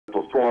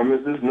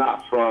performance. It's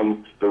not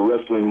from the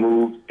wrestling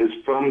moves. It's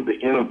from the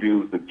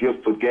interviews, the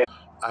gift of gab.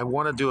 I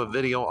want to do a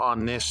video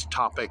on this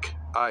topic,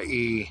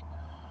 i.e.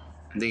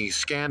 the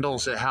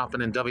scandals that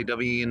happened in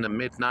WWE in the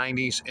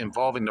mid-90s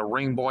involving the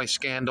Ring Boy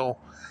scandal,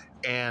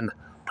 and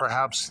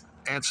perhaps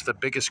answer the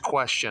biggest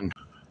question: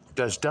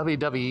 does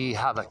WWE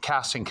have a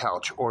casting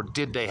couch, or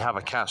did they have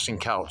a casting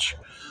couch?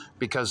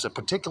 Because the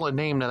particular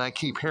name that I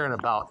keep hearing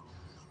about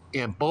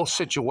in both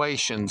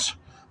situations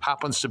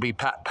happens to be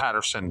Pat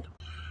Patterson.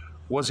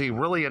 Was he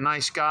really a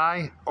nice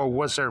guy, or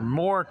was there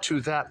more to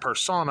that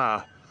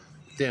persona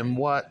than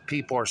what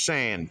people are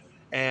saying?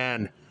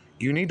 And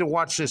you need to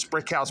watch this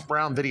Brickhouse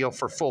Brown video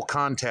for full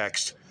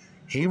context.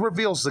 He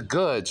reveals the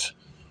goods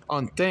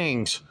on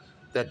things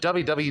that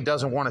WWE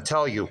doesn't want to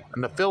tell you.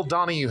 And the Phil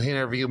Donahue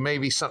interview may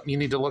be something you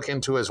need to look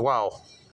into as well.